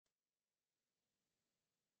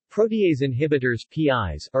Protease inhibitors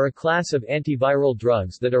 (PIs) are a class of antiviral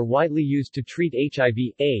drugs that are widely used to treat HIV,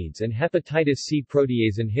 AIDS and hepatitis C.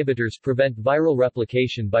 Protease inhibitors prevent viral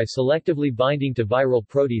replication by selectively binding to viral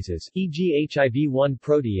proteases, e.g. HIV-1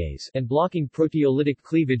 protease, and blocking proteolytic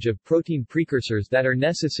cleavage of protein precursors that are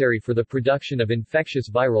necessary for the production of infectious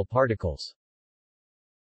viral particles.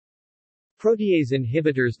 Protease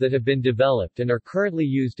inhibitors that have been developed and are currently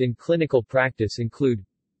used in clinical practice include: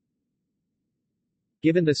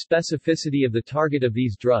 given the specificity of the target of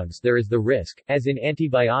these drugs, there is the risk, as in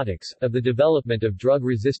antibiotics, of the development of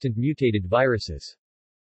drug-resistant mutated viruses.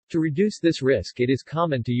 To reduce this risk, it is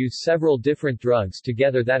common to use several different drugs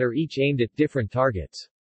together that are each aimed at different targets.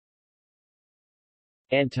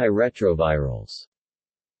 Antiretrovirals.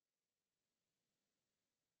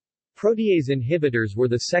 Protease inhibitors were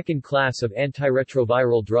the second class of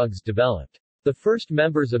antiretroviral drugs developed. The first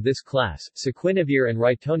members of this class, sequinavir and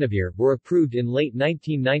ritonavir, were approved in late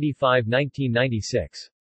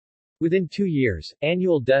 1995–1996. Within 2 years,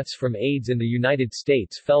 annual deaths from AIDS in the United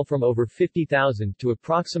States fell from over 50,000 to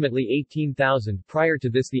approximately 18,000. Prior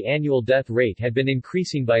to this, the annual death rate had been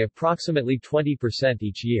increasing by approximately 20%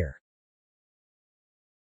 each year.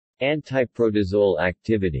 Antiprotozoal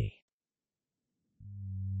activity.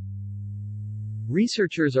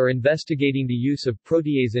 Researchers are investigating the use of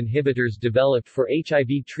protease inhibitors developed for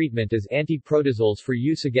HIV treatment as antiprotozoals for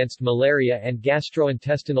use against malaria and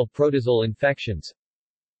gastrointestinal protozoal infections.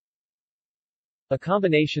 A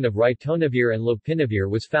combination of ritonavir and lopinavir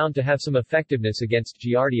was found to have some effectiveness against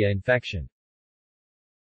Giardia infection.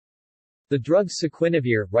 The drugs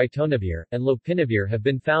sequinavir, ritonavir, and lopinavir have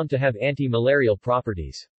been found to have anti-malarial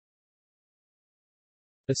properties.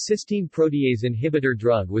 A cysteine protease inhibitor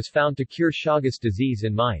drug was found to cure Chagas disease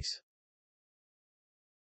in mice.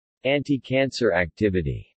 Anti-cancer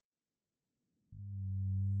activity.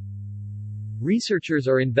 Researchers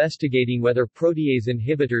are investigating whether protease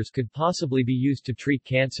inhibitors could possibly be used to treat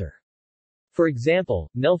cancer. For example,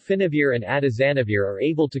 nelfinavir and atazanavir are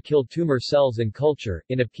able to kill tumor cells in culture,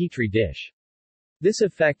 in a petri dish. This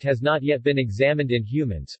effect has not yet been examined in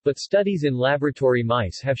humans, but studies in laboratory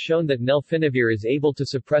mice have shown that nelfinavir is able to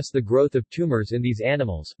suppress the growth of tumors in these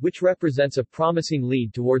animals, which represents a promising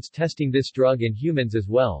lead towards testing this drug in humans as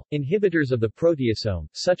well. Inhibitors of the proteasome,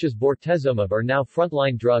 such as bortezomib, are now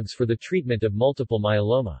frontline drugs for the treatment of multiple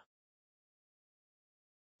myeloma.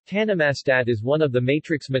 Tanumastad is one of the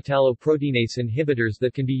matrix metalloproteinase inhibitors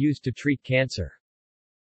that can be used to treat cancer.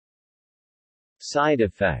 Side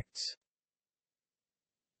effects.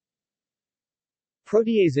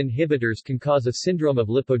 Protease inhibitors can cause a syndrome of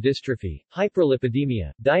lipodystrophy,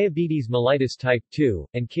 hyperlipidemia, diabetes mellitus type 2,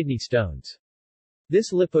 and kidney stones.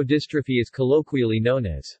 This lipodystrophy is colloquially known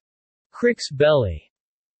as Crick's belly,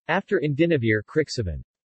 after indinavir crixivan.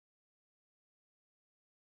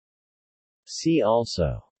 See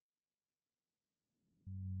also: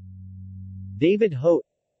 David Ho,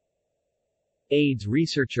 AIDS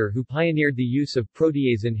researcher who pioneered the use of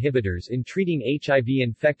protease inhibitors in treating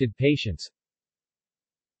HIV-infected patients.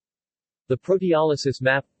 The proteolysis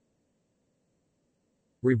map.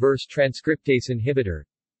 Reverse transcriptase inhibitor.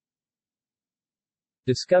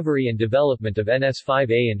 Discovery and development of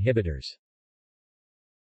NS5A inhibitors.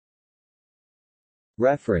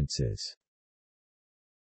 References.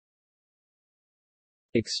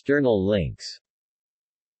 External links.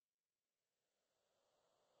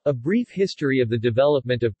 A Brief History of the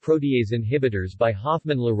Development of Protease Inhibitors by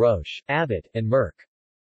Hoffmann-La Roche, Abbott, and Merck.